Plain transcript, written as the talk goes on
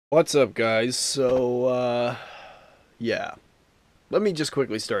What's up, guys? Yeah. Let me just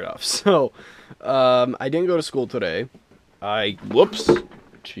quickly start off. I didn't go to school today. Whoops.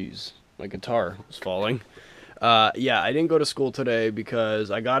 Jeez, my guitar was falling. Yeah, I didn't go to school today because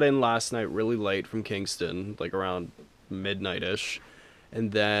I got in last night really late from Kingston, like around midnight-ish.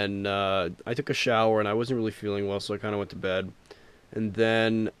 And then, I took a shower and I wasn't really feeling well, so I kind of went to bed. And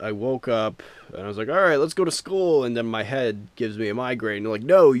then I woke up and I was like, all right, let's go to school. And then my head gives me a migraine. They're like,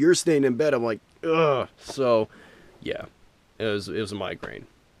 no, you're staying in bed. I'm like, ugh. So, yeah, it was a migraine,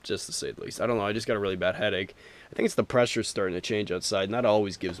 just to say the least. I don't know. I just got a really bad headache. I think it's the pressure starting to change outside, and that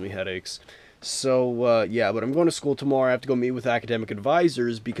always gives me headaches. Yeah, but I'm going to school tomorrow. I have to go meet with academic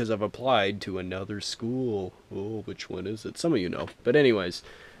advisors because I've applied to another school. Oh, which one is it? Some of you know. But anyways,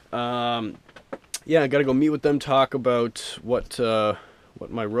 yeah, I gotta go meet with them, talk about what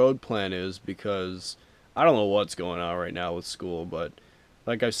my road plan is, because I don't know what's going on right now with school. But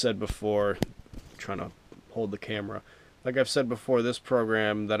like I've said before, I'm trying to hold the camera. Like I've said before, this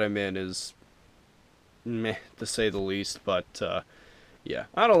program that I'm in is meh, to say the least. But yeah,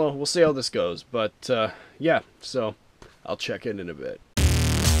 I don't know. We'll see how this goes. But yeah, so I'll check in a bit.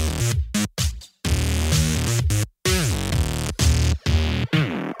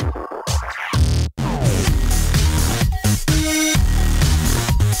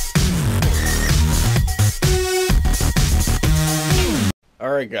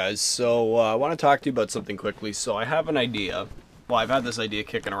 Alright guys, I want to talk to you about something quickly. So I have an idea. Well, I've had this idea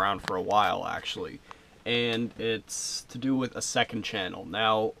kicking around for a while, actually. And it's to do with a second channel.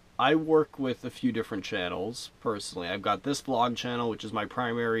 Now, I work with a few different channels, personally. I've got this vlog channel, which is my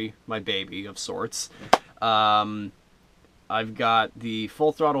baby of sorts. I've got the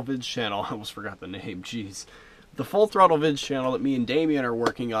Full Throttle Vids channel. I almost forgot the name, jeez. The Full Throttle Vids channel that me and Damien are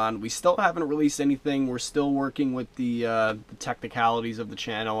working on. We still haven't released anything. We're still working with the technicalities of the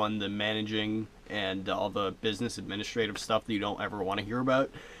channel and the managing and all the business administrative stuff that you don't ever want to hear about.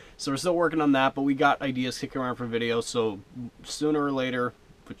 So we're still working on that, but we got ideas kicking around for videos, so sooner or later,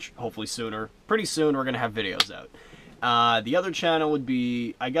 which hopefully sooner, pretty soon we're going to have videos out. The other channel would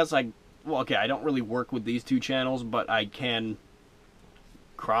be, well, okay, I don't really work with these two channels, but I can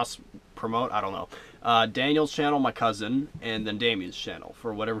cross-promote, I don't know. Daniel's channel, my cousin, and then Damien's channel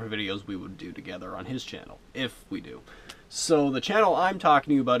for whatever videos we would do together on his channel, if we do. So the channel I'm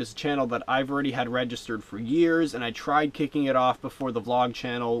talking to you about is a channel that I've already had registered for years, and I tried kicking it off before the vlog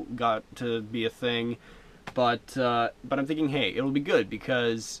channel got to be a thing. But I'm thinking, hey, it'll be good,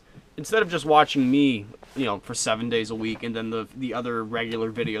 because instead of just watching me, you know, for 7 days a week, and then the other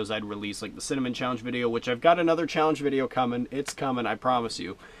regular videos I'd release, like the Cinnamon Challenge video, which I've got another challenge video coming. It's coming, I promise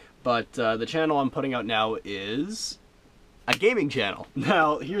you. But the channel I'm putting out now is a gaming channel.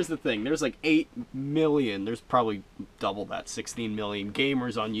 Now, here's the thing. There's like 8 million, there's probably double that, 16 million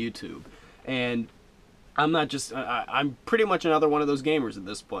gamers on YouTube. And I'm not just, I'm pretty much another one of those gamers at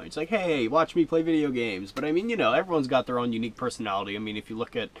this point. It's like, hey, watch me play video games. But I mean, you know, everyone's got their own unique personality. I mean, if you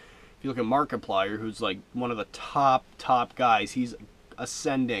look at Markiplier, who's like one of the top guys, he's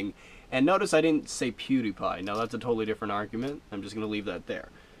ascending. And notice I didn't say PewDiePie. Now, that's a totally different argument. I'm just going to leave that there.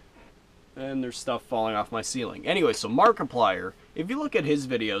 And there's stuff falling off my ceiling. Anyway, so Markiplier, if you look at his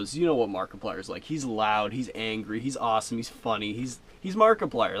videos, you know what Markiplier's like. He's loud, he's angry, he's awesome, he's funny, he's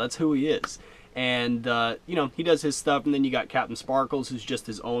Markiplier, that's who he is. And, you know, he does his stuff, and then you got Captain Sparkles, who's just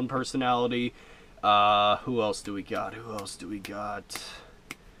his own personality. Who else do we got?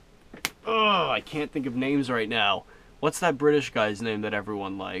 Oh, I can't think of names right now. What's that British guy's name that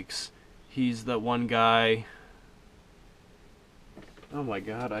everyone likes? He's the one guy... Oh my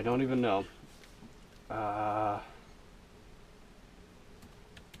god, I don't even know.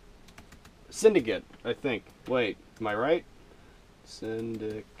 Syndicate, I think. Wait, am I right?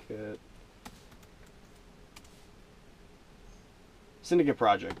 Syndicate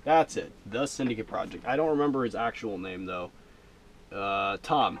Project. That's it. The Syndicate Project. I don't remember his actual name, though.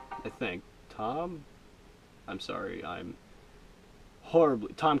 Tom, I think. Tom? I'm sorry, I'm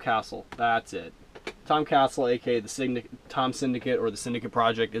horribly... Tom Castle. That's it. Tom Castle, aka the Tom Syndicate or the Syndicate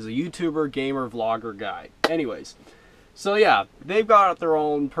Project, is a YouTuber, gamer, vlogger guy. Anyways, so yeah, they've got their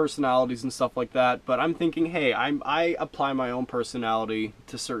own personalities and stuff like that, but I'm thinking, hey, I apply my own personality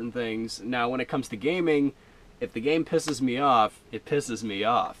to certain things. Now, when it comes to gaming, if the game pisses me off, it pisses me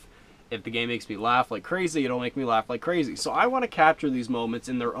off. If the game makes me laugh like crazy, it'll make me laugh like crazy. So I want to capture these moments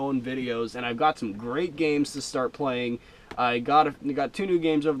in their own videos, and I've got some great games to start playing. I got 2 new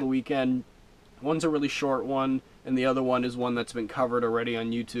games over the weekend. One's a really short one, and the other one is one that's been covered already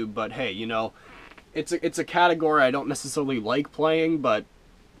on YouTube. But hey, you know, it's a category I don't necessarily like playing, but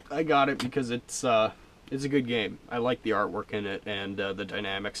I got it because it's It's a good game. I like the artwork in it and the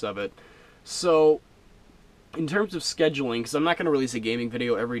dynamics of it. So, in terms of scheduling, because I'm not going to release a gaming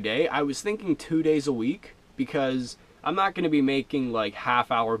video every day, I was thinking 2 days a week, because I'm not going to be making like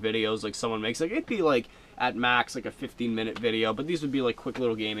half-hour videos like someone makes. Like, it'd be like at max like a 15-minute video, but these would be like quick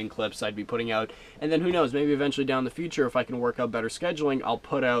little gaming clips I'd be putting out. And then who knows, maybe eventually down the future, if I can work out better scheduling, I'll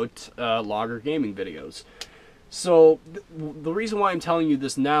put out longer gaming videos. So the reason why I'm telling you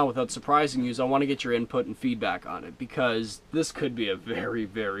this now without surprising you is I want to get your input and feedback on it, because this could be a very,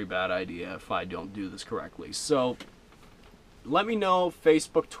 very bad idea if I don't do this correctly. So let me know.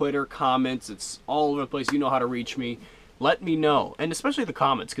 Facebook, Twitter, comments, it's all over the place. You know how to reach me. Let me know, and especially the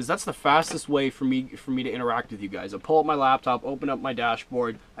comments, because that's the fastest way for me to interact with you guys. I pull up my laptop, open up my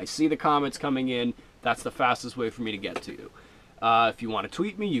dashboard, I see the comments coming in. That's the fastest way for me to get to you. If you want to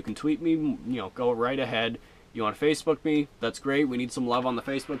tweet me, you can tweet me. You know, go right ahead. You want to Facebook me? That's great. We need some love on the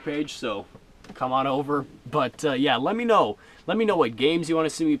Facebook page, so come on over. But yeah, let me know. Let me know what games you want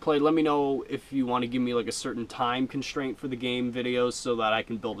to see me play. Let me know if you want to give me like a certain time constraint for the game videos so that I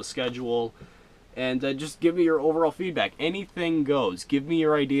can build a schedule. And just give me your overall feedback. Anything goes. Give me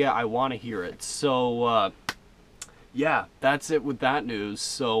your idea. I want to hear it. So yeah, that's it with that news.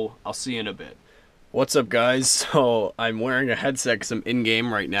 So I'll see you in a bit. What's up, guys? So I'm wearing a headset because I'm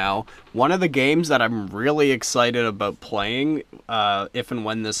in-game right now. One of the games that I'm really excited about playing, if and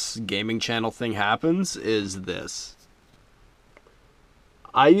when this gaming channel thing happens, is this.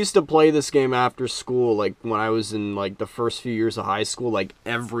 I used to play this game after school, like when I was in like the first few years of high school, like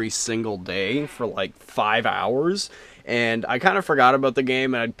every single day for like 5 hours. And I kind of forgot about the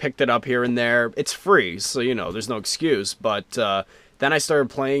game, and I picked it up here and there. It's free, so you know, there's no excuse. But then I started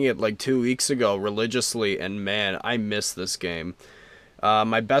playing it like 2 weeks ago religiously, and man, I miss this game.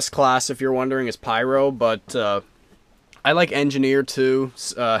 My best class, if you're wondering, is Pyro, but I like Engineer too.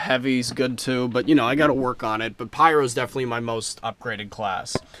 Heavy's good too, but you know, I gotta work on it. But Pyro's definitely my most upgraded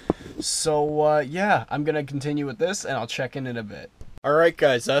class. So yeah, I'm gonna continue with this, and I'll check in a bit. Alright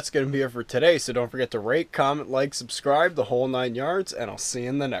guys, that's gonna be it for today, so don't forget to rate, comment, like, subscribe, the whole 9 yards, and I'll see you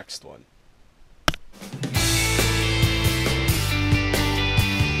in the next one.